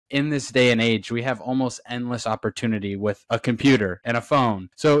in this day and age, we have almost endless opportunity with a computer and a phone.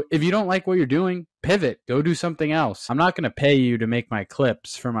 So if you don't like what you're doing, pivot, go do something else. I'm not going to pay you to make my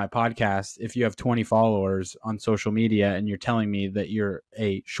clips for my podcast if you have 20 followers on social media and you're telling me that you're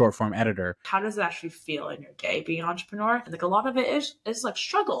a short form editor. How does it actually feel in your day being an entrepreneur? Like a lot of it is like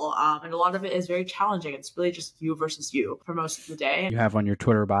struggle, and a lot of it is very challenging. It's really just you versus you for most of the day. You have on your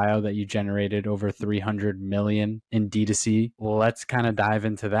Twitter bio that you generated over 300 million in D2C. Well, let's kind of dive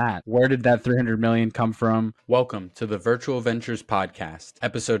into that. Where did that 300 million come from? Welcome to the Virtual Ventures Podcast,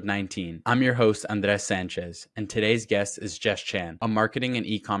 episode 19. I'm your host, Andres Sanchez, and today's guest is Jess Chan, a marketing and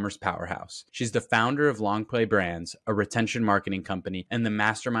e-commerce powerhouse. She's the founder of Longplay Brands, a retention marketing company, and the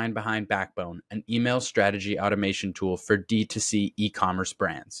mastermind behind Backbone, an email strategy automation tool for D2C e-commerce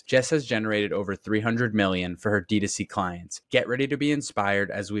brands. Jess has generated over 300 million for her D2C clients. Get ready to be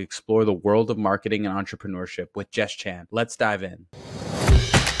inspired as we explore the world of marketing and entrepreneurship with Jess Chan. Let's dive in.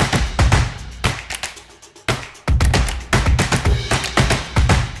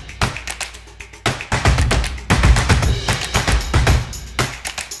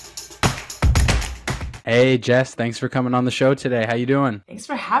 Hey, Jess, thanks for coming on the show today. How you doing? Thanks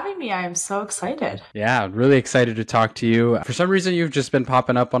for having me. I am so excited. Yeah, really excited to talk to you. For some reason, you've just been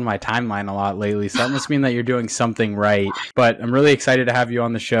popping up on my timeline a lot lately, so that must mean that you're doing something right. But I'm really excited to have you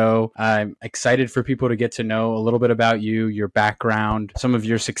on the show. I'm excited for people to get to know a little bit about you, your background, some of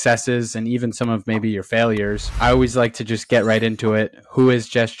your successes, and even some of maybe your failures. I always like to just get right into it. Who is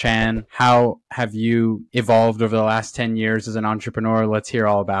Jess Chan? How have you evolved over the last 10 years as an entrepreneur? Let's hear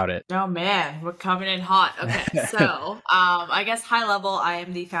all about it. Oh man, we're coming in hot. Okay, so I guess high level, I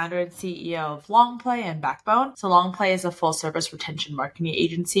am the founder and CEO of Longplay and Backbone. So Longplay is a full service retention marketing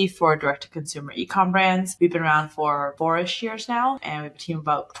agency for direct to consumer e-com brands. We've been around for 4-ish years now, and we have a team of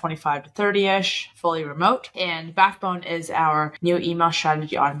about 25 to 30-ish, fully remote. And Backbone is our new email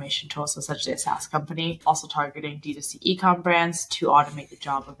strategy automation tool, so essentially a SaaS company, also targeting D2C e-com brands to automate the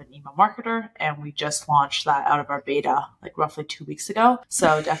job of an email marketer. And we just launched that out of our beta like roughly 2 weeks ago.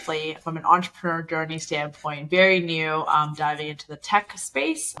 So definitely from an entrepreneur journey standpoint, very new, diving into the tech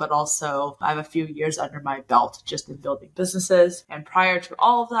space, but also I have a few years under my belt just in building businesses. And prior to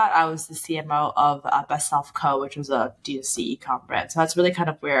all of that, I was the CMO of Best Self Co., which was a D2C e-com brand. So that's really kind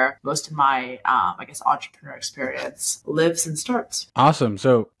of where most of my, entrepreneur experience lives and starts. Awesome.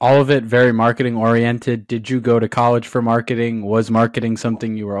 So all of it very marketing oriented. Did you go to college for marketing? Was marketing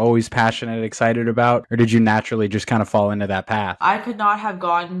something you were always passionate, excited about? Or did you naturally just kind of fall into that path? I could not have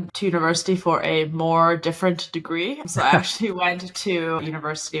gone to university for a more different degree. So I actually went to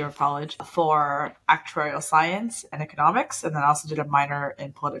university or college for actuarial science and economics, and then I also did a minor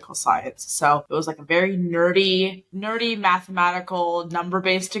in political science. So it was like a very nerdy mathematical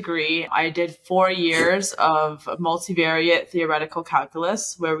number-based degree. I did 4 years of multivariate theoretical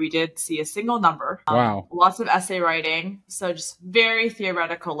calculus where we did see a single number. Wow. Lots of essay writing. So just very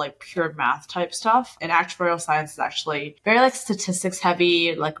theoretical, like pure math type stuff. And actuarial science is actually very like statistics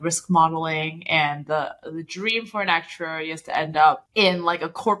heavy, like risk modeling, and the dream for an actuary is to end up in like a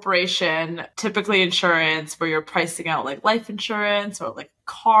corporation, typically insurance, where you're pricing out like life insurance or like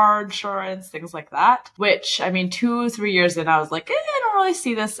car insurance, things like that. Which, I mean, 2-3 years in, I was like, I don't really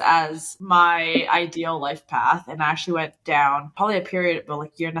see this as my ideal life path. And I actually went down probably a period of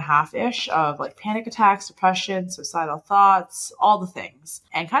like 1.5-ish of like panic attacks, depression, suicidal thoughts, all the things.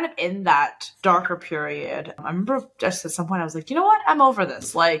 And kind of in that darker period, I remember just at some point I was like, you know what? I'm over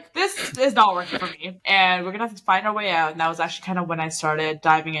this. Like, this is not working for me. And we're going to have to find our way out. And that was actually kind of when I started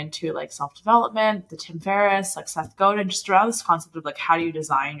diving into like self-development, the Tim Ferriss, like Seth Godin, just around this concept of like, how do you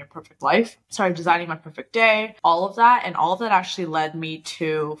design your perfect life? Started designing my perfect day, all of that. And all of that actually led me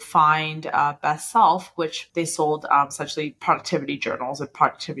to find Best Self, which they sold essentially productivity journals and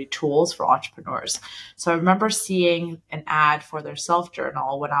productivity tools for entrepreneurs. So I remember seeing an ad for their self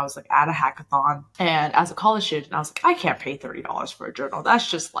journal when I was like at a hackathon. And as a college student, I was like, I can't pay $30 for a journal. That's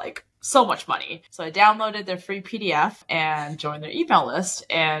just like so much money. So I downloaded their free PDF and joined their email list.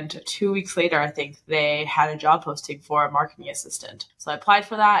 And 2 weeks later, I think they had a job posting for a marketing assistant. So I applied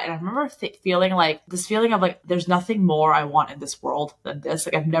for that. And I remember feeling like this feeling of like, there's nothing more I want in this world than this.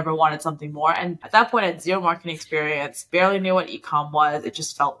 Like I've never wanted something more. And at that point, I had zero marketing experience, barely knew what e-com was. It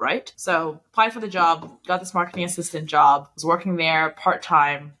just felt right. So applied for the job, got this marketing assistant job, was working there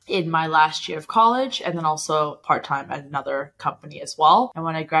part-time in my last year of college, and then also part-time at another company as well. And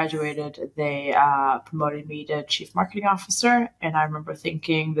when I graduated graduated, they promoted me to chief marketing officer. And I remember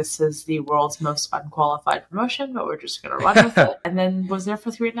thinking, this is the world's most unqualified promotion, but we're just going to run with it. And then was there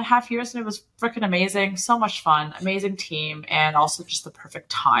for 3.5 years, and it was freaking amazing. So much fun, amazing team, and also just the perfect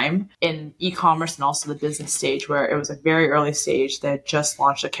time in e-commerce and also the business stage, where it was a very early stage. They had just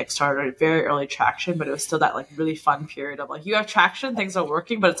launched a Kickstarter, very early traction, but it was still that like really fun period of like, you have traction, things are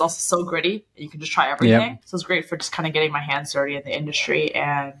working, but it's also so gritty. You can just try everything. Yep. So it's great for just kind of getting my hands dirty in the industry.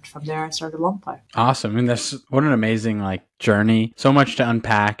 And from there, I started Longplay. Awesome. I mean, what an amazing like journey. So much to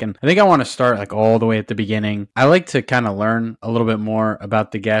unpack. And I think I want to start like all the way at the beginning. I like to kind of learn a little bit more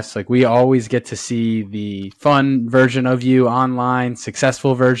about the guests. Like we always get to see the fun version of you online,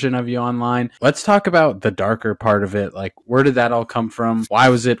 successful version of you online. Let's talk about the darker part of it. Like, where did that all come from? Why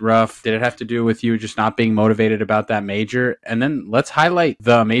was it rough? Did it have to do with you just not being motivated about that major? And then let's highlight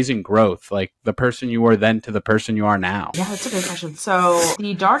the amazing growth, like the person you were then to the person you are now. Yeah, that's a good question. So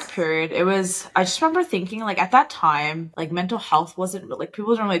the dark period, I just remember thinking like at that time, like mental health wasn't really, like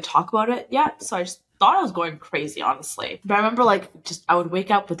people didn't really talk about it yet. So I just thought I was going crazy, honestly. But I remember I would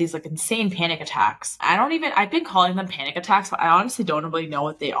wake up with these like insane panic attacks. I've been calling them panic attacks, but I honestly don't really know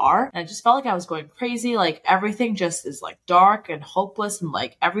what they are. And I just felt like I was going crazy. Like everything just is like dark and hopeless, and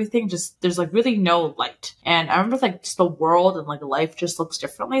like everything just, there's like really no light. And I remember like just the world and like life just looks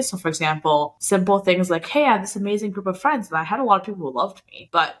differently. So for example, simple things like, hey, I had this amazing group of friends and I had a lot of people who loved me.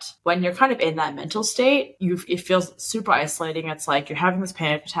 But when you're kind of in that mental state, it feels super isolating. It's like you're having this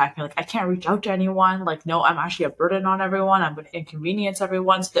panic attack and you're like, I can't reach out to anyone. Like, no, I'm actually a burden on everyone. I'm going to inconvenience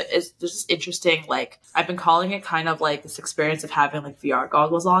everyone. So there's this interesting, like, I've been calling it kind of like this experience of having like VR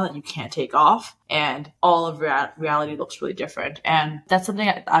goggles on that you can't take off. And all of reality looks really different. And that's something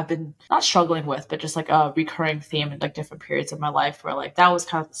I've been not struggling with, but just like a recurring theme in like different periods of my life where like that was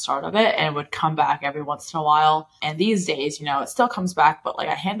kind of the start of it. And it would come back every once in a while. And these days, it still comes back, but like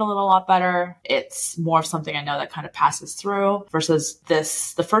I handle it a lot better. It's more of something I know that kind of passes through versus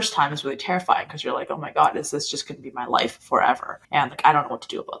the first time is really terrifying because you're like, oh my God, is this just going to be my life forever? And like, I don't know what to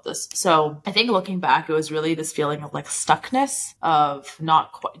do about this. So I think looking back, it was really this feeling of like stuckness of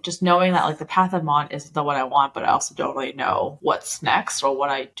not quite, just knowing that like the path I'm on isn't the one I want, but I also don't really know what's next or what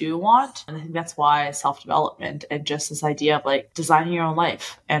I do want. And I think that's why self-development and just this idea of like designing your own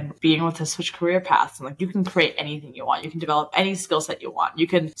life and being able to switch career paths. And like, you can create anything you want. You can develop any skill set you want. You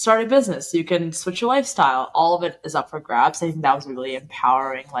can start a business. You can switch your lifestyle. All of it is up for grabs. I think that was a really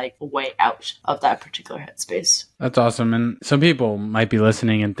empowering like way out of that particular headspace. That's awesome. And some people might be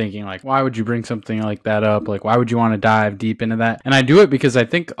listening and thinking like, why would you bring something like that up? Like, why would you want to dive deep into that? And I do it because I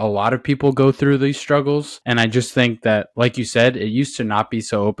think a lot of people go through these struggles. And I just think that, like you said, it used to not be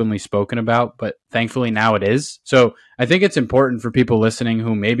so openly spoken about, but thankfully now it is. So I think it's important for people listening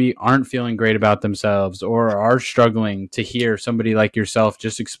who maybe aren't feeling great about themselves or are struggling to hear somebody like yourself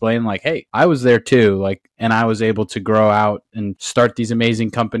just explain like, hey, I was there too. Like, and I was able to grow out and start these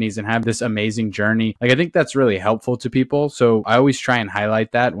amazing companies and have this amazing journey. Like, I think that's really helpful to people. So I always try and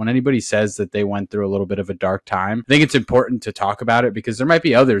highlight that when anybody says that they went through a little bit of a dark time. I think it's important to talk about it because there might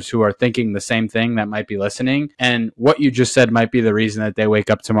be others who are thinking the same thing that might be listening. And what you just said might be the reason that they wake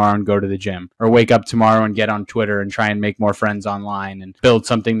up tomorrow and go to the gym, or wake up tomorrow and get on Twitter and try and make more friends online and build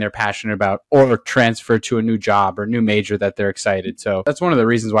something they're passionate about, or transfer to a new job or new major that they're excited. So that's one of the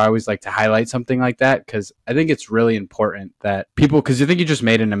reasons why I always like to highlight something like that, because I think it's really important that people, because I think you just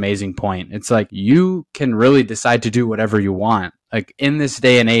made an amazing point. It's like you can really decide to do whatever you want. Like in this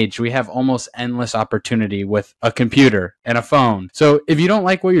day and age, we have almost endless opportunity with a computer and a phone. So if you don't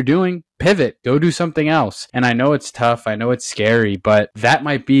like what you're doing, pivot, go do something else. And I know it's tough. I know it's scary, but that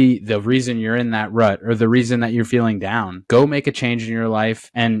might be the reason you're in that rut or the reason that you're feeling down. Go make a change in your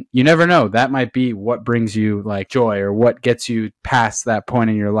life. And you never know, that might be what brings you like joy or what gets you past that point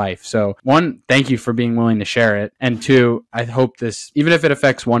in your life. So one, thank you for being willing to share it. And two, I hope this, even if it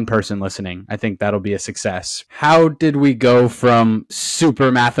affects one person listening, I think that'll be a success. How did we go from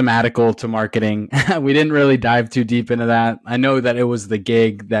super mathematical to marketing? We didn't really dive too deep into that. I know that it was the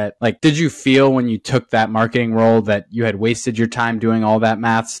gig that like, did you feel when you took that marketing role that you had wasted your time doing all that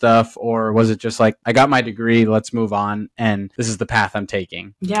math stuff? Or was it just like, I got my degree, let's move on, and this is the path I'm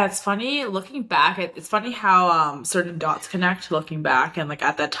taking? Yeah, it's funny looking back. It's funny how certain dots connect looking back. And like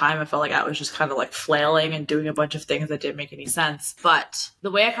at that time, I felt like I was just kind of like flailing and doing a bunch of things that didn't make any sense. But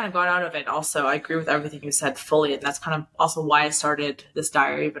the way I kind of got out of it, also, I agree with everything you said fully. And that's kind of also why I started this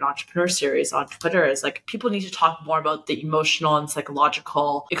Diary of an Entrepreneur series on Twitter, is like people need to talk more about the emotional and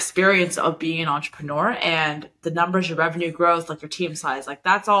psychological experience of being an entrepreneur. And the numbers, your revenue growth, like your team size, like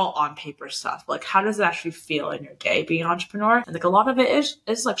that's all on paper stuff. Like how does it actually feel in your day being an entrepreneur? And like a lot of it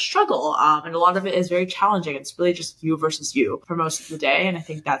is like struggle. And a lot of it is very challenging. It's really just you versus you for most of the day. And I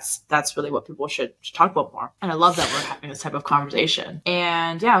think that's really what people should talk about more. And I love that we're having this type of conversation.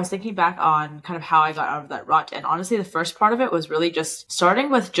 And yeah, I was thinking back on kind of how I got out of that rut. And honestly, the first part of it was really just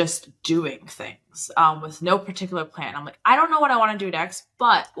starting with just doing things. With no particular plan. I'm like, I don't know what I want to do next,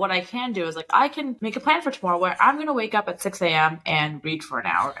 but what I can do is like, I can make a plan for tomorrow where I'm going to wake up at 6 a.m. and read for an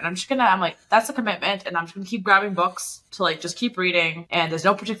hour. And I'm like, that's a commitment. And I'm just going to keep grabbing books to like, just keep reading. And there's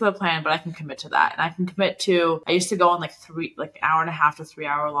no particular plan, but I can commit to that. And I can commit to, I used to go on like an hour and a half to 3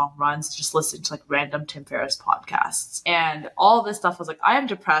 hour long runs, just listening to like random Tim Ferriss podcasts. And all this stuff was like, I am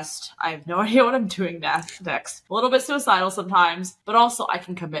depressed. I have no idea what I'm doing next. A little bit suicidal sometimes, but also I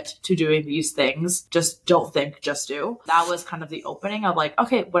can commit to doing these things. Just don't think, just do. That was kind of the opening of like,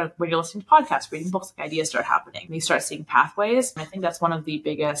 okay, when you're listening to podcasts, reading books, like ideas start happening. And you start seeing pathways. And I think that's one of the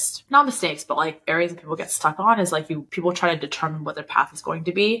biggest, not mistakes, but like areas that people get stuck on is like people try to determine what their path is going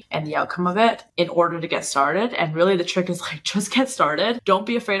to be and the outcome of it in order to get started. And really the trick is like, just get started. Don't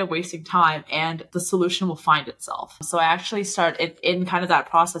be afraid of wasting time and the solution will find itself. So I actually started in kind of that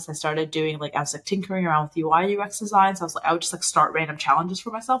process. I started doing like, I was like tinkering around with UI UX design. So I would just like start random challenges for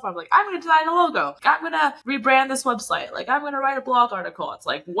myself. I'm like, I'm going to design a logo. Like, I'm going to rebrand this website. Like, I'm going to write a blog article. It's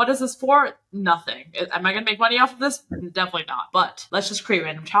like, what is this for? Nothing. Am I going to make money off of this? Definitely not. But let's just create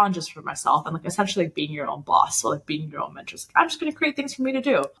random challenges for myself and like essentially like being your own boss. So like being your own mentor. Like, I'm just going to create things for me to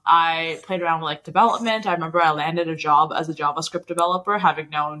do. I played around with like development. I remember I landed a job as a JavaScript developer, having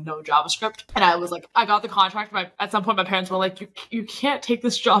known no JavaScript. And I was like, I got the contract. At some point, my parents were like, you can't take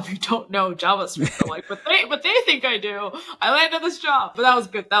this job. You don't know JavaScript. I'm like, but they think I do. I landed this job. But that was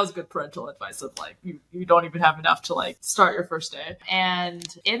good. That was good parental advice of like, you don't even have enough to like start your first day. And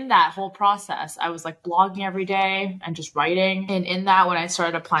in that whole process, I was like blogging every day and just writing. And in that, when I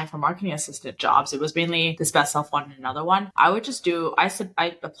started applying for marketing assistant jobs, it was mainly this best self one and another one. I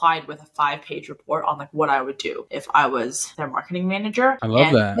applied with a 5-page report on like what I would do if I was their marketing manager. I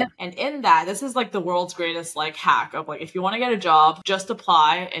love that. And in that, this is like the world's greatest like hack of like, if you want to get a job, just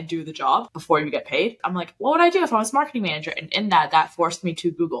apply and do the job before you get paid. I'm like, what would I do if I was marketing manager? And in that forced me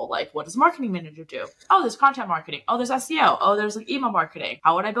to Google, like, what does a marketing manager do? Oh, there's content marketing. Oh, there's SEO. Oh, there's like email marketing.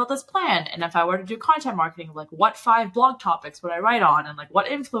 How would I build this plan? And if I were to do content marketing, like what 5 blog topics would I write on? And like what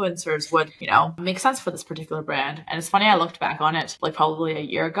influencers would, make sense for this particular brand? And it's funny, I looked back on it like probably a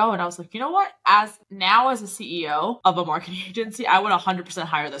year ago and I was like, you know what? As a CEO of a marketing agency, I would 100%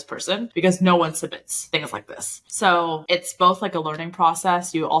 hire this person because no one submits things like this. So it's both like a learning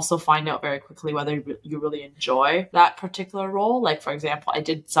process. You also find out very quickly whether you really enjoy that particular role. Like for example, I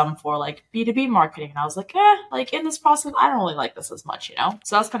did some for like B2B marketing and I was like, like in this process, I don't really like this as much,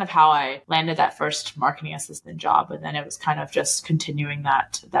 So that's kind of how I landed that first marketing assistant job. And then it was kind of just continuing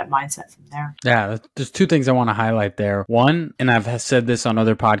that mindset from there. Yeah, there's 2 things I want to highlight there. One, and I've said this on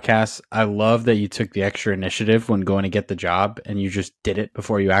other podcasts, I love that you took the extra initiative when going to get the job and you just did it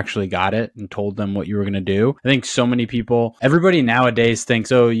before you actually got it and told them what you were going to do. I think so many people, everybody nowadays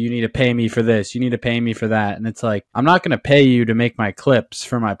thinks, oh, you need to pay me for this, you need to pay me for that. And it's like, I'm not going to pay you to make my clips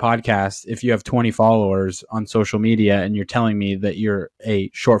for my podcast if you have 20 followers on social media and you're telling me that you're a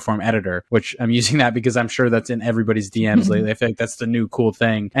short form editor, which I'm using that because I'm sure that's in everybody's DMs lately. I feel like that's the new cool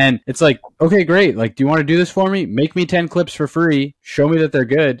thing. And it's like, okay, great. Like, do you want to do this for me? Make me 10 clips for free. Show me that they're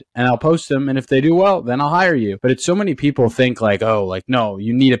good and I'll post them. And if they do well, then I'll hire you. But it's so many people think like, oh, like, no,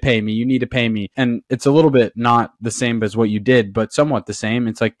 you need to pay me. You need to pay me. And it's a little bit not the same as what you did, but somewhat the same.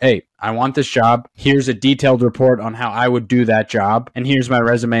 It's like, hey, I want this job. Here's a detailed report on how I would do that job. And here's my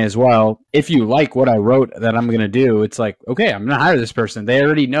resume as well. If you like what I wrote that I'm going to do, it's like, okay, I'm going to hire this person. They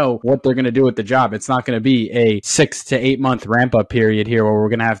already know what they're going to do with the job. It's not going to be a 6 to 8 month ramp up period here where we're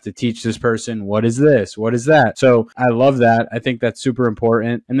going to have to teach this person, what is this? What is that? So I love that. I think that's super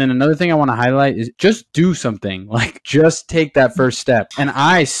important. And then another thing I want to highlight is just do something. Like, just take that first step. And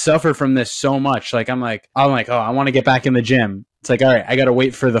I suffer from this so much. Like, I'm like, oh, I want to get back in the gym. It's like, all right, I got to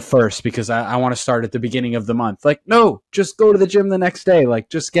wait for the first because I want to start at the beginning of the month. Like, no, just go to the gym the next day.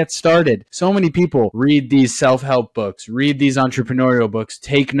 Like, just get started. So many people read these self-help books, read these entrepreneurial books,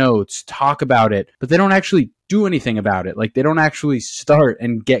 take notes, talk about it, but they don't actually do anything about it. Like, they don't actually start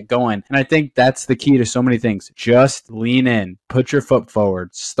and get going. And I think that's the key to so many things. Just lean in, put your foot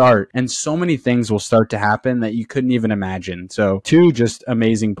forward, start, and so many things will start to happen that you couldn't even imagine. So 2 just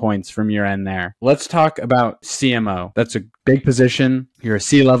amazing points from your end there. Let's talk about CMO. That's a big position. You're a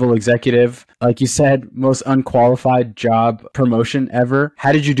C-level executive. Like you said, most unqualified job promotion ever.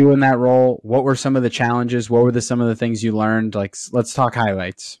 How did you do in that role? What were some of the challenges? What were some of the things you learned? Like, let's talk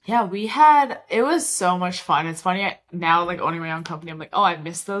highlights. Yeah, it was so much fun. It's funny now, like owning my own company, I'm like, oh, I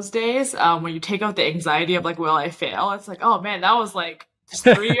miss those days. When you take out the anxiety of like, will I fail? It's like, oh man, that was like just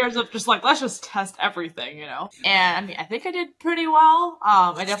 3 years of just like, let's just test everything, you know? And I mean, I think I did pretty well.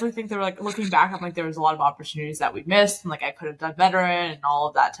 I definitely think there were like, looking back, I'm like, there was a lot of opportunities that we missed and like I could have done better in and all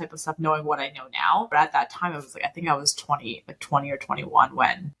of that type of stuff, knowing what I know now. But at that time, it was like, I think I was 20 or 21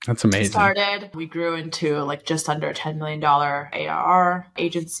 when that's amazing. Started. We grew into like just under a $10 million ARR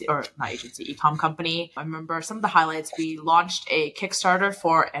agency, or not agency, e-com company. I remember some of the highlights. We launched a Kickstarter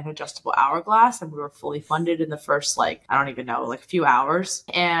for an adjustable hourglass and we were fully funded in the first, like, I don't even know, like a few hours.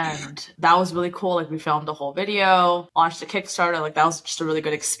 And that was really cool. Like we filmed a whole video, launched a Kickstarter. Like that was just a really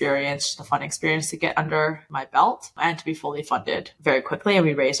good experience, just a fun experience to get under my belt and to be fully funded very quickly. And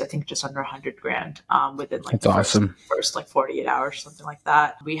we raised, I think, just under $100,000 within like first like 48 hours, something like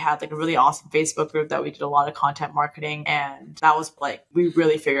that. We had like a really awesome Facebook group that we did a lot of content marketing. And that was like, we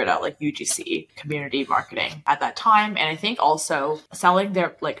really figured out like UGC community marketing at that time. And I think also selling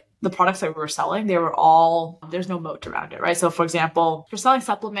their like the products that we were selling, they were all, there's no moat around it, right? So for example, if you're selling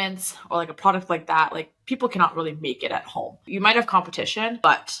supplements or like a product like that, like people cannot really make it at home. You might have competition,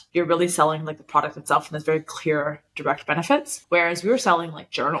 but you're really selling like the product itself and there's very clear direct benefits. Whereas we were selling like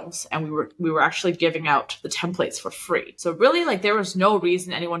journals and we were actually giving out the templates for free. So really like there was no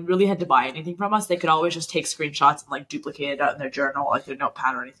reason anyone really had to buy anything from us. They could always just take screenshots and like duplicate it out in their journal, like their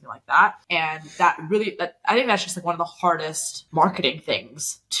notepad or anything like that. And that really, I think that's just like one of the hardest marketing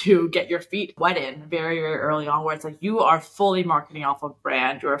things to get your feet wet in very, very early on, where it's like you are fully marketing off of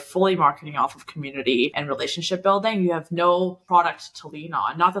brand, you are fully marketing off of community and relationship building. You have no product to lean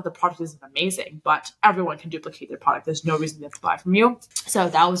on. Not that the product isn't amazing, but everyone can duplicate their product. There's no reason they have to buy from you. So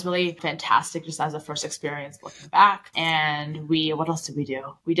that was really fantastic just as a first experience looking back. And what else did we do?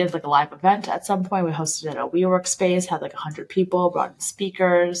 We did like a live event at some point. We hosted it at a WeWork space, had like 100 people, brought in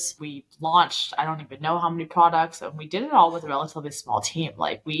speakers. We launched, I don't even know how many products, and we did it all with a relatively small team.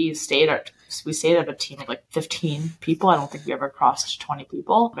 Like we stayed at a team of like 15 people. I don't think we ever crossed 20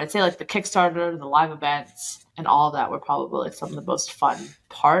 people. But I'd say like the Kickstarter, the live events, and all of that were probably like some of the most fun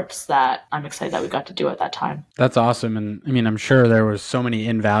parts that I'm excited that we got to do at that time. That's awesome. And I mean, I'm sure there was so many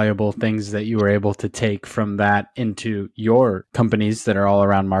invaluable things that you were able to take from that into your companies that are all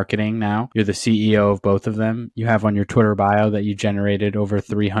around marketing now. You're the CEO of both of them. You have on your Twitter bio that you generated over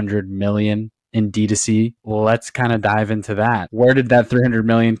 300 million in D2C. Well, let's kind of dive into that. Where did that 300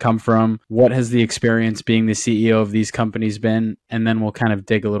 million come from? What has the experience being the CEO of these companies been? And then we'll kind of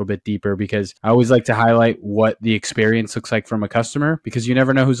dig a little bit deeper, because I always like to highlight what the experience looks like from a customer, because you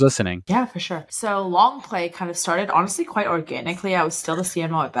never know who's listening. Yeah, for sure. So Longplay kind of started honestly quite organically. I was still the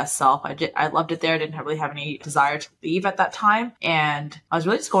CMO at Best Self. I loved it there. I didn't really have any desire to leave at that time. And I was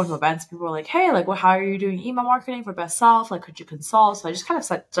really just going to events. People were like, hey, like, well, how are you doing email marketing for Best Self? Like, could you consult? So I just kind of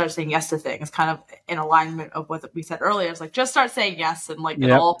started saying yes to things, kind of in alignment of what we said earlier. It's like, just start saying yes and like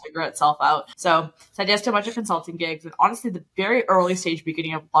it'll all figure itself out. So said yes to a bunch of consulting gigs. And honestly, the very early stage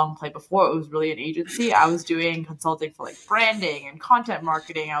beginning of Longplay, before it was really an agency, I was doing consulting for like branding and content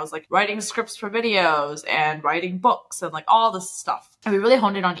marketing. I was like writing scripts for videos and writing books and like all this stuff. And we really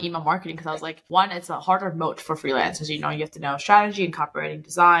honed in on email marketing because I was like, one, it's a harder moat for freelancers. You know, you have to know strategy and copywriting,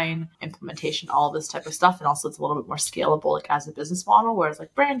 design, implementation, all this type of stuff. And also it's a little bit more scalable, like as a business model, whereas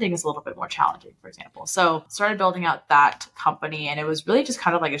like branding is a little bit more challenging, for example. So started building out that company, and it was really just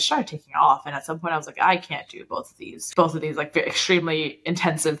kind of like it started taking off. And at some point I was like, I can't do both of these like very extremely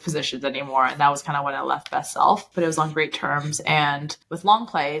intensive positions anymore. And that was kind of when I left Best Self, but it was on great terms. And with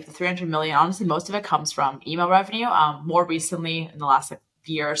Longplay, the 300 million, honestly, most of it comes from email revenue. More recently in the last like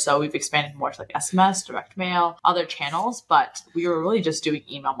year or so, we've expanded more to like SMS, direct mail, other channels, but we were really just doing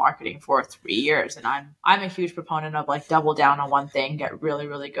email marketing for 3 years. And I'm a huge proponent of like double down on one thing, get really,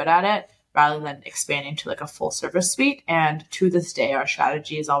 really good at it, rather than expanding to like a full service suite. And to this day, our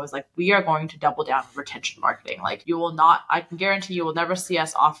strategy is always like, we are going to double down on retention marketing. Like I can guarantee you will never see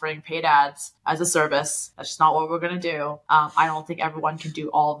us offering paid ads as a service. That's just not what we're going to do. I don't think everyone can do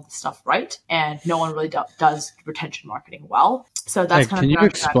all of the stuff right. And no one really does retention marketing well. So that's kind of— Can you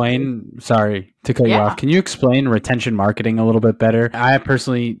explain, sorry to cut you off, can you explain retention marketing a little bit better? I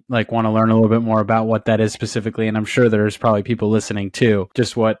personally like want to learn a little bit more about what that is specifically. And I'm sure there's probably people listening too,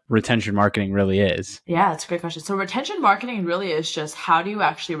 just what retention marketing really is. Yeah, that's a great question. So retention marketing really is just how do you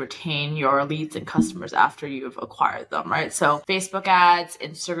actually retain your leads and customers after you've acquired them, right? So Facebook ads,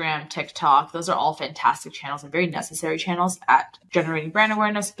 Instagram, TikTok, those are all fantastic channels and very necessary channels at generating brand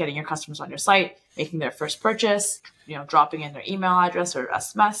awareness, getting your customers on your site, making their first purchase, dropping in their email address or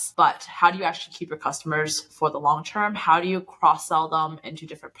SMS, but how do you actually keep your customers for the long term? How do you cross-sell them into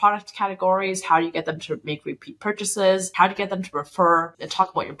different product categories? How do you get them to make repeat purchases? How do you get them to refer and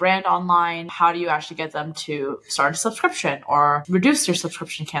talk about your brand online? How do you actually get them to start a subscription or reduce your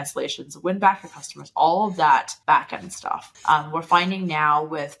subscription cancellations, win back your customers, all of that back-end stuff. We're finding now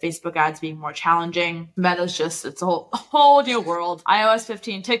with Facebook ads being more challenging, Meta's it's a whole new world. iOS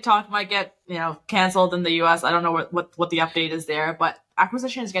 15, TikTok might get canceled in the US. I don't know what the update is there, but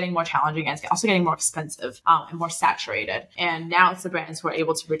acquisition is getting more challenging and it's also getting more expensive and more saturated. And now it's the brands who are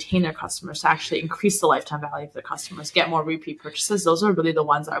able to retain their customers to actually increase the lifetime value of their customers, get more repeat purchases. Those are really the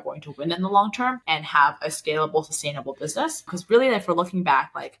ones that are going to win in the long term and have a scalable, sustainable business. Because really, if we're looking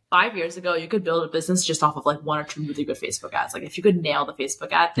back, 5 years ago, you could build a business just off of one or two really good Facebook ads. If you could nail the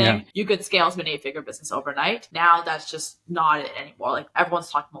Facebook ad thing, you could scale to an 8-figure business overnight. Now that's just not it anymore. Everyone's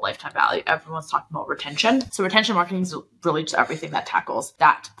talking about lifetime value. Everyone's talking about retention. So retention marketing is really just everything that tackles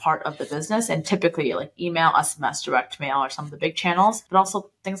that part of the business, and typically email, SMS, direct mail are some of the big channels, but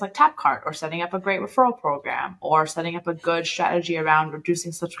also things like TapCart or setting up a great referral program or setting up a good strategy around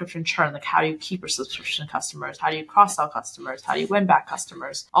reducing subscription churn. How do you keep your subscription customers? How do you cross-sell customers? How do you win back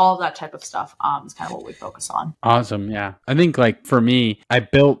customers? All of that type of stuff is kind of what we focus on. Awesome. Yeah. I think for me, I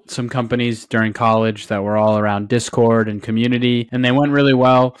built some companies during college that were all around Discord and community, and they went really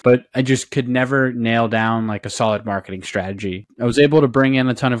well, but I just could never nail down a solid marketing strategy. I was able to bring in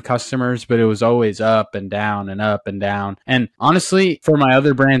a ton of customers, but it was always up and down and up and down. And honestly, for my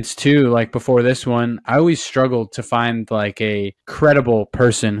other brands too, before this one, I always struggled to find a credible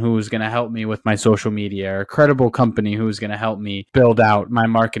person who was going to help me with my social media, or a credible company who was going to help me build out my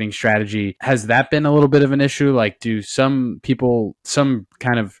marketing strategy. Has that been a little bit of an issue? Do some people, some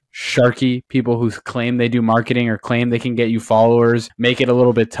kind of sharky people who claim they do marketing or claim they can get you followers, make it a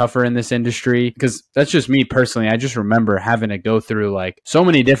little bit tougher in this industry? Because that's just me personally. I just remember having to go through so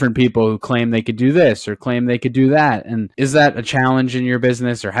many different people who claim they could do this or claim they could do that. And is that a challenge in your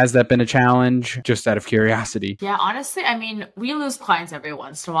business, or has that been a challenge, just out of curiosity? Yeah, honestly, we lose clients every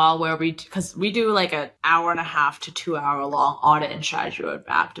once in a while because we do an hour and a half to 2 hour long audit and strategy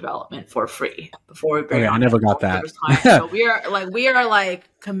roadmap development for free before we bring on. I never got that. So we are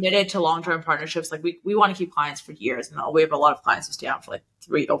committed to long-term partnerships. We want to keep clients for years, and we have a lot of clients who stay on for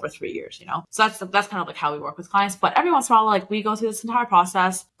over 3 years, So that's kind of how we work with clients. But every once in a while, we go through this entire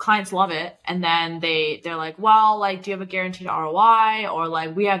process, clients love it, and then they're like, well, do you have a guaranteed ROI? Or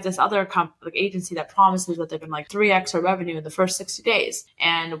we have this other agency that promises that they're going to 3x our revenue in the first 60 days.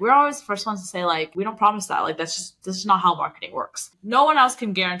 And we're always the first ones to say we don't promise that. This is not how marketing works. No one else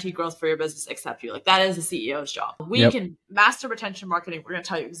can guarantee growth for your business except you. That is the CEO's job. We can master retention marketing. We're going to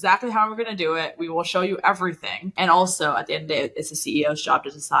tell you exactly how we're going to do it. We will show you everything. And also at the end of the day, it's the CEO's job to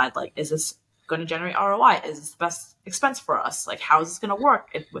decide, is this going to generate ROI? Is this the best expense for us? How is this going to work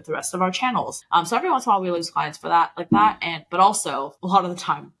with the rest of our channels? So every once in a while we lose clients for that, but also a lot of the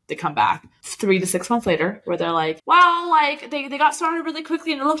time they come back 3 to 6 months later where they're they got started really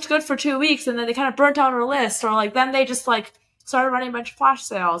quickly and it looked good for 2 weeks, and then they kind of burnt out our list, or then they just started running a bunch of flash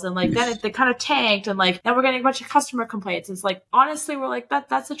sales, and then they kind of tanked, and now we're getting a bunch of customer complaints. It's honestly, we're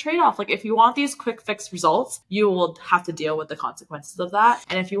that's a trade-off. If you want these quick fix results, you will have to deal with the consequences of that.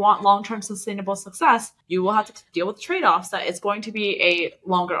 And if you want long-term sustainable success, you will have to deal with the trade-offs that it's going to be a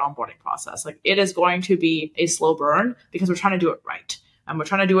longer onboarding process. It is going to be a slow burn because we're trying to do it right. And we're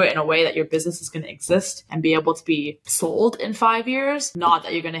trying to do it in a way that your business is going to exist and be able to be sold in 5 years, not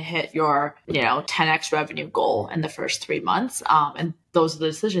that you're going to hit your, 10x revenue goal in the first 3 months. And those are the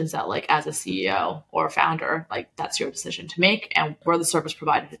decisions that as a CEO or a founder, that's your decision to make. And we're the service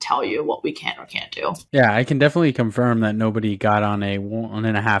provider to tell you what we can or can't do. Yeah, I can definitely confirm that nobody got on a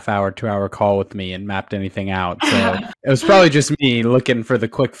 1.5 hour, 2 hour call with me and mapped anything out. So it was probably just me looking for the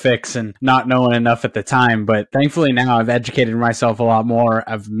quick fix and not knowing enough at the time. But thankfully now I've educated myself a lot more.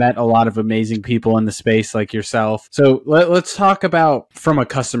 I've met a lot of amazing people in the space like yourself. So let's talk about from a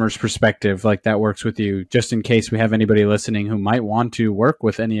customer's perspective, that works with you, just in case we have anybody listening who might want to work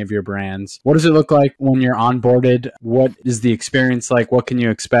with any of your brands. What does it look like when you're onboarded? What is the experience like? What can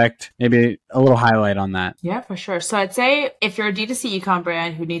you expect? Maybe a little highlight on that. Yeah, for sure. So I'd say if you're a D2C ecom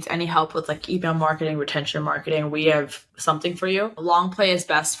brand who needs any help with email marketing, retention marketing, we have something for you. Longplay is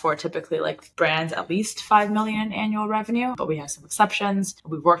best for typically like brands at least 5 million annual revenue, but we have some exceptions.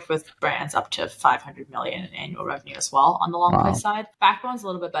 We've worked with brands up to 500 million in annual revenue as well on the Longplay side. Backbone's a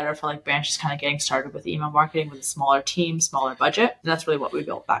little bit better for like brands just kind of getting started with email marketing with a smaller team, smaller budget. And that's really what we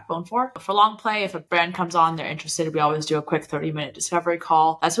built Backbone for. But for Longplay, if a brand comes on, they're interested, we always do a quick 30-minute discovery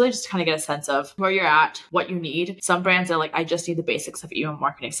call. That's really just to kind of get a sense of where you're at, what you need. Some brands are like, I just need the basics of email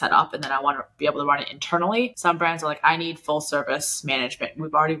marketing set up, and then I want to be able to run it internally. Some brands are like, I need full service management.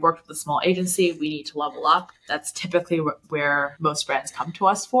 We've already worked with a small agency. We need to level up. That's typically where most brands come to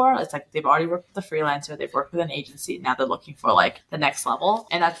us for. It's like they've already worked with a freelancer, they've worked with an agency. Now they're looking for like the next level.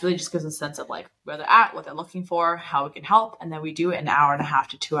 And that really just gives a sense of like where they're at, what they're looking for, how we can help. And then we do an 1.5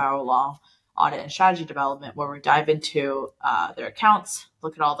 to 2 hour long audit and strategy development where we dive into their accounts,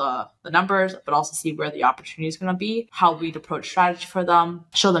 look at all the numbers, but also see where the opportunity is going to be, how we'd approach strategy for them,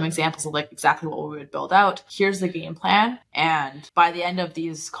 show them examples of like exactly what we would build out. Here's the game plan. And by the end of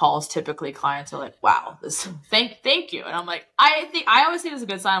these calls, typically clients are like, wow, this thank you. And I'm like, I always think it's a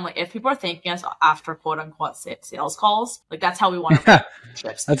good sign. I'm like, if people are thanking us after quote unquote sales calls, like that's how we want to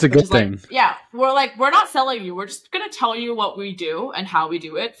relationships. That's a good thing. Like, yeah. We're not selling you. We're just going to tell you what we do and how we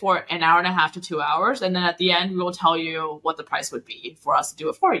do it for 1.5 to 2 hours. And then at the end, we will tell you what the price would be for us to do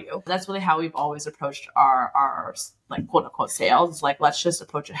it for you. That's really how we've always approached our like quote unquote sales. It's like, let's just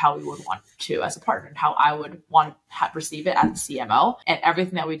approach it how we would want to as a partner and how I would want to receive it as a CMO. And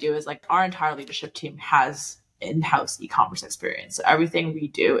everything that we do is like our entire leadership team has in-house e-commerce experience. So everything we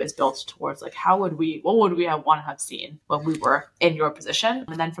do is built towards like, what would we have want to have seen when we were in your position?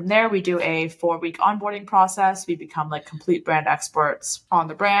 And then from there, we do a 4-week onboarding process. We become like complete brand experts on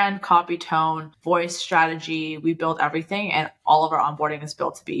the brand, copy, tone, voice, strategy. We build everything, and all of our onboarding is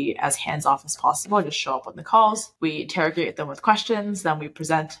built to be as hands-off as possible. Just show up on the calls. We interrogate them with questions. Then we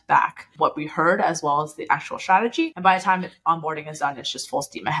present back what we heard as well as the actual strategy. And by the time onboarding is done, it's just full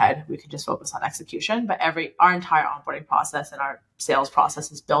steam ahead. We can just focus on execution. But our entire onboarding process and our sales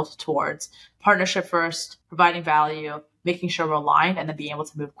process is built towards partnership first, providing value, making sure we're aligned, and then being able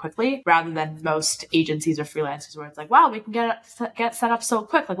to move quickly rather than most agencies or freelancers where it's like, wow, we can get set up so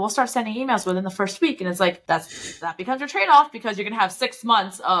quick. Like we'll start sending emails within the first week. And it's like, that becomes your trade-off because you're going to have 6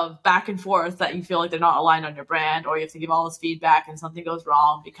 months of back and forth that you feel like they're not aligned on your brand, or you have to give all this feedback and something goes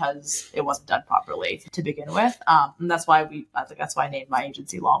wrong because it wasn't done properly to begin with. And that's why I named my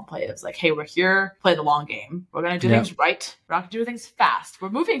agency Longplay. It's like, hey, we're here, play the long game. We're going to do things right. We're not going to do things fast. We're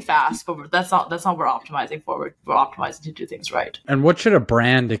moving fast, but that's not what we're optimizing for. We're optimizing to do things right. And what should a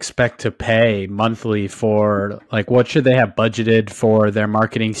brand expect to pay monthly for, like, what should they have budgeted for their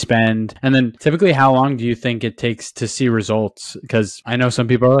marketing spend? And then typically, how long do you think it takes to see results? Because I know some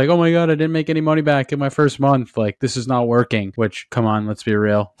people are like, oh my God, I didn't make any money back in my first month. Like, this is not working, which, come on, let's be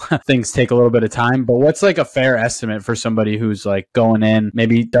real. Things take a little bit of time, but what's like a fair estimate for somebody who's like going in,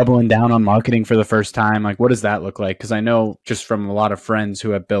 maybe doubling down on marketing for the first time? Like, what does that look like? Because I know just from a lot of friends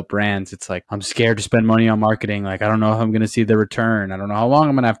who have built brands, it's like, I'm scared to spend money on marketing. Like, I don't know if I'm going to see the return. I don't know how long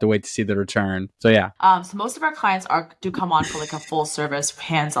I'm going to have to wait to see the return. So yeah. So most of our clients do come on for like a full service,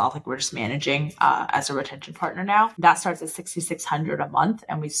 hands off, like we're just managing as a retention partner now. That starts at $6,600 a month,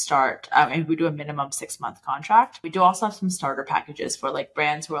 and we start and we do a minimum 6-month contract. We do also have some starter packages for like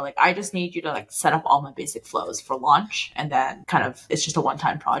brands who are like, I just need you to like set up all my basic flows for launch, and then kind of it's just a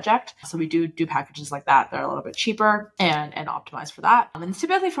one-time project. So we do packages like that. They're a little bit cheaper and optimized for that. And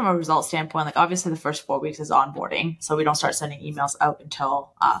typically from a result standpoint, like obviously the first 4 weeks is onboarding, so we don't start sending emails out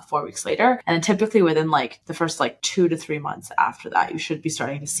until 4 weeks later. And then typically within like the first like 2 to 3 months after that, you should be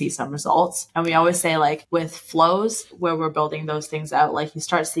starting to see some results. And we always say like with flows where we're building those things out, like you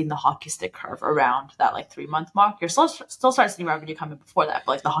start seeing the hockey stick curve around that like 3-month mark. You're still start seeing revenue coming before that,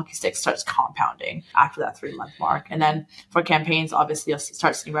 but like the hockey stick starts compounding after that 3-month mark. And then for campaigns, obviously you'll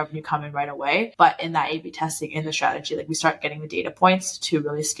start seeing revenue coming right away. But in that A/B testing, in the strategy, like we start getting the data points to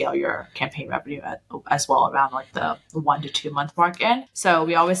really scale your campaign revenue as well around like the 1 to 2 month mark in. So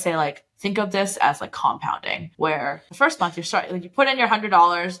we always say like, think of this as like compounding, where the first month you put in your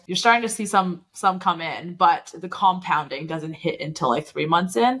 $100, you're starting to see some come in, but the compounding doesn't hit until like 3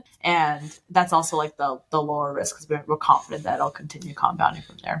 months in. And that's also like the lower risk because we're confident that it'll continue compounding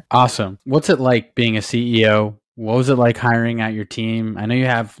from there. Awesome. What's it like being a CEO? What was it like hiring out your team? I know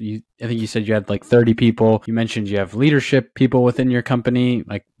I think you said you had like 30 people. You mentioned you have leadership people within your company.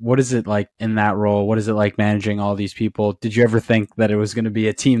 Like, what is it like in that role? What is it like managing all these people? Did you ever think that it was going to be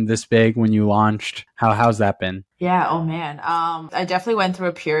a team this big when you launched? How's that been? Yeah, oh man. I definitely went through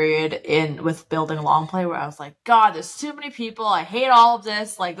a period with building Longplay where I was like, God, there's too many people. I hate all of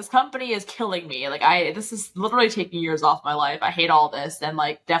this. Like, this company is killing me. Like, this is literally taking years off my life. I hate all this. And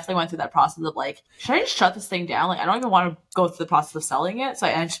like, definitely went through that process of like, should I just shut this thing down? Like, I don't even want to go through the process of selling it. So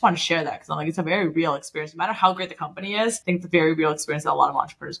I just want to share that because I'm like, it's a very real experience. No matter how great the company is, I think it's a very real experience that a lot of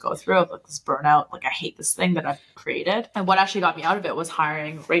entrepreneurs go through of like this burnout. Like, I hate this thing that I've created. And what actually got me out of it was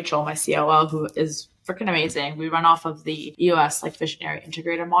hiring Rachel, my COO, who is freaking amazing. We run off of the EOS like visionary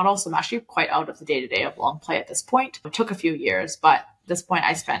integrator model. So I'm actually quite out of the day-to-day of Longplay at this point. It took a few years, but at this point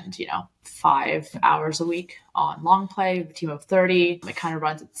I spend, 5 hours a week on Longplay, a team of 30. It kind of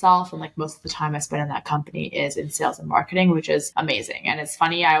runs itself. And like most of the time I spend in that company is in sales and marketing, which is amazing. And it's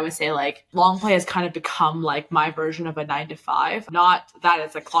funny. I always say like Longplay has kind of become like my version of a 9 to 5. Not that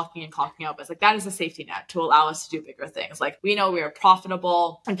it's like clocking in, clocking out, but it's like that is a safety net to allow us to do bigger things. Like we know we are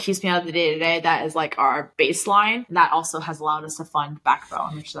profitable and keeps me out of the day to day. That is like our baseline. And that also has allowed us to fund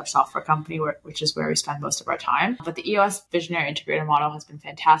Backbone, which is our software company, which is where we spend most of our time. But the EOS visionary integrator model has been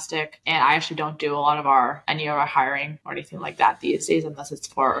fantastic. And I actually don't do a lot of any of our hiring or anything like that these days, unless it's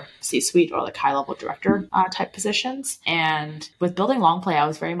for C-suite or like high-level director type positions. And with building Longplay, I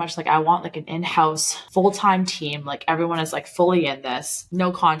was very much like, I want like an in-house full-time team. Like everyone is like fully in this,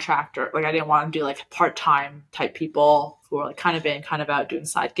 no contractor. Like I didn't want to do like part-time type people who are like kind of in, kind of out doing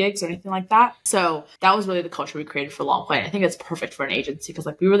side gigs or anything like that. So that was really the culture we created for Longplay. And I think it's perfect for an agency because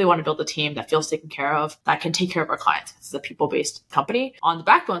like we really want to build a team that feels taken care of, that can take care of our clients. It's a people-based company. On the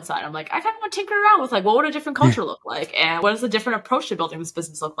Backbone side, I'm like, I kind of want to tinker around with like, what would a different culture look like? And what does a different approach to building this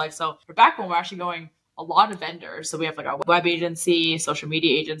business look like? So for Backbone, we're actually going a lot of vendors. So we have like a web agency, social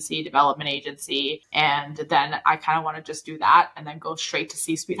media agency, development agency. And then I kind of want to just do that and then go straight to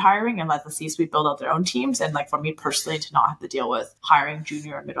C-suite hiring and let the C-suite build out their own teams. And like for me personally to not have to deal with hiring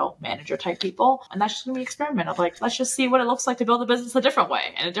junior or middle manager type people. And that's just going to be an experiment of like, let's just see what it looks like to build a business a different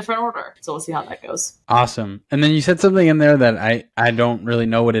way in a different order. So we'll see how that goes. Awesome. And then you said something in there that I don't really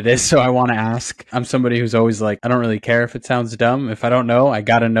know what it is. So I want to ask. I'm somebody who's always like, I don't really care if it sounds dumb. If I don't know, I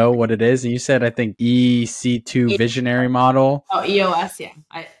got to know what it is. And you said, I think EC2 visionary model. Oh, EOS. Yeah.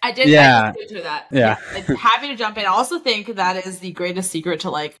 I did. Yeah. I did do that. Yeah. Happy to jump in. I also think that is the greatest secret to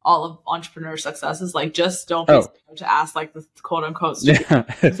like all of entrepreneur success is like, just don't be scared to ask like the quote unquote stupid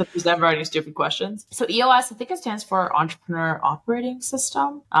questions. There's never any stupid questions. So EOS, I think it stands for Entrepreneur Operating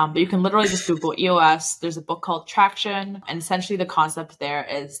System. But you can literally just Google EOS. There's a book called Traction. And essentially the concept there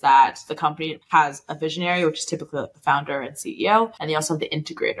is that the company has a visionary, which is typically the founder and CEO. And they also have the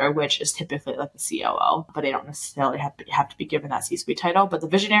integrator, which is typically like the COO, but they don't necessarily have to be given that C-suite title. But the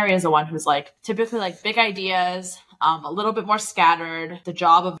visionary is the one who's like typically like big ideas, a little bit more scattered. The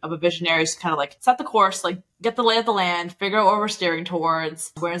job of a visionary is kind of like set the course, like get the lay of the land, figure out what we're steering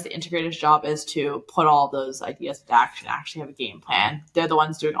towards. Whereas the integrator's job is to put all those ideas into action, actually have a game plan. They're the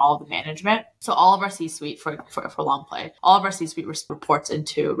ones doing all of the management. So all of our C-suite for Longplay, all of our C-suite reports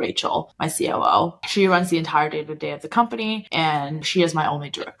into Rachel, my COO. She runs the entire day-to-day of the company and she is my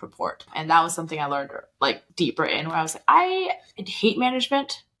only direct report. And that was something I learned like deeper in where I was like, I hate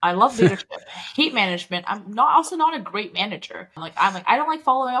management. I love leadership. Hate management. I'm also not a great manager. I don't like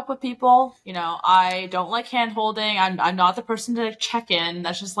following up with people. I don't like hand holding. I'm not the person to check in.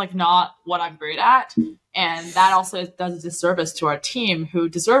 That's just like not what I'm great at. And that also does a disservice to our team who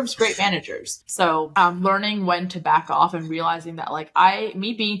deserves great managers. So learning when to back off and realizing that like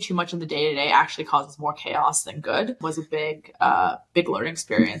me being too much in the day-to-day actually causes more chaos than good was a big learning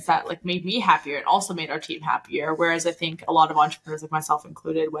experience that like made me happier and also made our team happier. Whereas I think a lot of entrepreneurs, like myself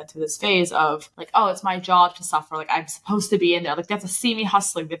included, went through this phase of like, oh, it's my job to suffer. Like I'm supposed to be in there. Like they have to see me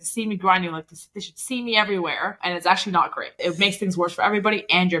hustling. They have to see me grinding. Like they should see me everywhere. And it's actually not great. It makes things worse for everybody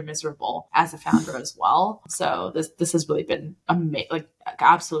and you're miserable as a founder as well. So this has really been like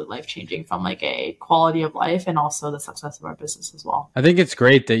absolute life-changing from like a quality of life and also the success of our business as well. I think it's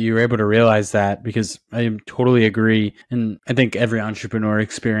great that you were able to realize that because I totally agree. And I think every entrepreneur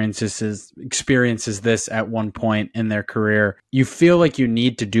experiences this at one point in their career. You feel like you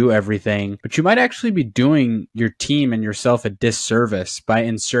need to do everything, but you might actually be doing your team and yourself a disservice by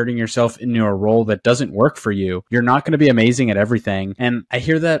inserting yourself into a role that doesn't work for you. You're not going to be amazing at everything. And I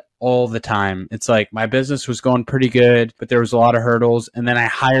hear that all the time. It's like my business was going pretty good, but there was a lot of hurdles. And then I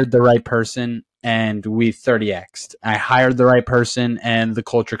hired the right person and we 30x'd. I hired the right person and the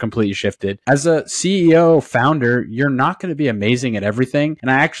culture completely shifted. As a CEO founder, you're not going to be amazing at everything.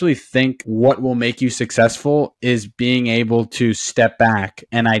 And I actually think what will make you successful is being able to step back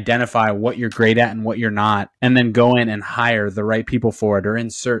and identify what you're great at and what you're not, and then go in and hire the right people for it or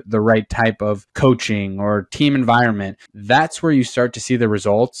insert the right type of coaching or team environment. That's where you start to see the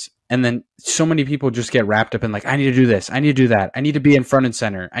results. And then so many people just get wrapped up in like, I need to do this. I need to do that. I need to be in front and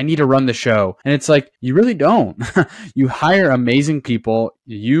center. I need to run the show. And it's like, you really don't. You hire amazing people.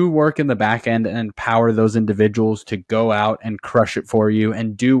 You work in the back end and empower those individuals to go out and crush it for you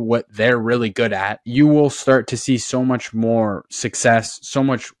and do what they're really good at. You will start to see so much more success, so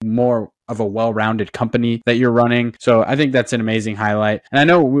much more of a well-rounded company that you're running. So I think that's an amazing highlight. And I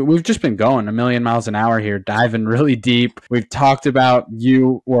know we've just been going a million miles an hour here, diving really deep. We've talked about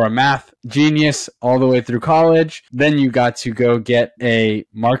you were a math genius all the way through college. Then you got to go get a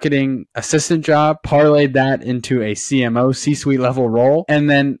marketing assistant job, parlayed that into a CMO, C-suite level role, and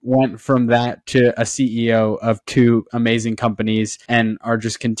then went from that to a CEO of 2 amazing companies and are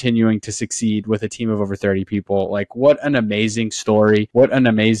just continuing to succeed with a team of over 30 people. Like, what an amazing story. What an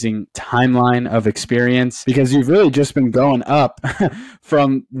amazing timeline of experience, because you've really just been going up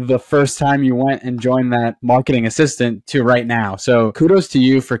from the first time you went and joined that marketing assistant to right now. So kudos to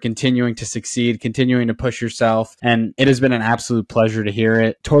you for continuing to succeed, continuing to push yourself. And it has been an absolute pleasure to hear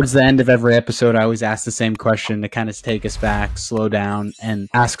it. Towards the end of every episode, I always ask the same question to kind of take us back, slow down, and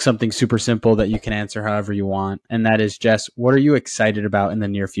ask something super simple that you can answer however you want. And that is, Jess, what are you excited about in the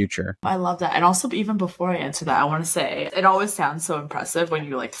near future? I love that. And also, even before I answer that, I want to say it always sounds so impressive when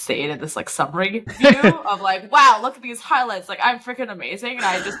you like say it in this like summary view of like, wow, look at these highlights. Like, I'm freaking amazing. And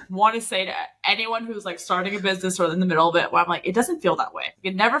I just want to say to anyone who's like starting a business or in the middle of it, where I'm like, it doesn't feel that way.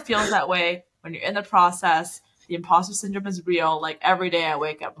 It never feels that way when you're in the process. The imposter syndrome is real. Like, every day I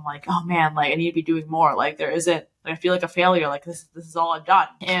wake up, I'm like, oh man, like I need to be doing more. Like, there isn't, like, I feel like a failure. Like, this is all I've done.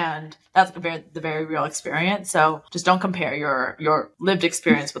 And that's the very real experience. So just don't compare your lived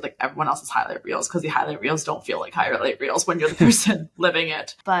experience with like everyone else's highlight reels, because the highlight reels don't feel like highlight reels when you're the person living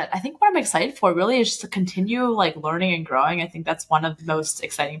it. But I think what I'm excited for really is just to continue like learning and growing. I think that's one of the most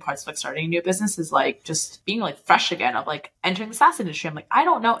exciting parts of like starting a new business, is like just being like fresh again, of like entering the SaaS industry. I'm like, I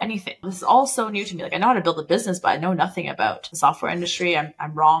don't know anything. This is all so new to me. Like, I know how to build a business, but I know nothing about the software industry.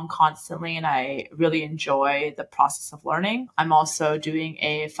 I'm wrong constantly, and I really enjoy the process of learning. I'm also doing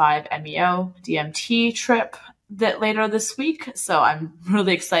a 5 MEO DMT trip that later this week. So I'm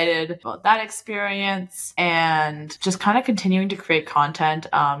really excited about that experience, and just kind of continuing to create content.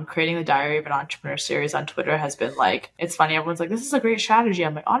 Creating the Diary of an Entrepreneur series on Twitter has been like, it's funny. Everyone's like, this is a great strategy.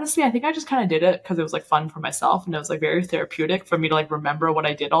 I'm like, honestly, I think I just kind of did it because it was like fun for myself. And it was like very therapeutic for me to like remember what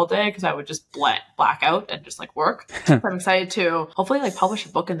I did all day, because I would just black out and just like work. So I'm excited to hopefully like publish a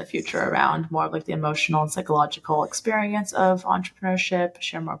book in the future around more of like the emotional and psychological experience of entrepreneurship,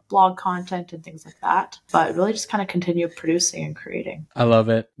 share more blog content and things like that. But really just kind of continue producing and creating. I love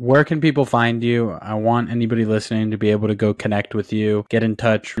it. Where can people find you? I want anybody listening to be able to go connect with you, get in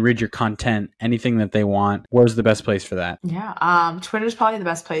touch, read your content, anything that they want. Where's the best place for that? Yeah. Twitter is probably the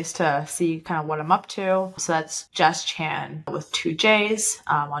best place to see kind of what I'm up to. So that's Jess Chan with 2 J's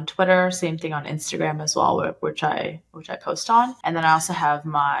on Twitter. Same thing on Instagram as well, which I post on. And then I also have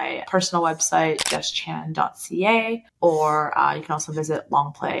my personal website, jesschan.ca, or you can also visit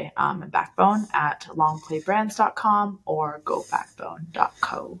Longplay and Backbone at longplaybrands.com or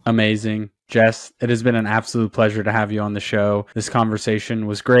gobackbone.co. Amazing. Jess, it has been an absolute pleasure to have you on the show. This conversation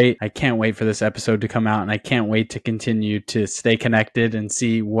was great. I can't wait for this episode to come out, and I can't wait to continue to stay connected and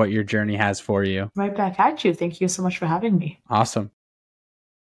see what your journey has for you. Right back at you. Thank you so much for having me. Awesome.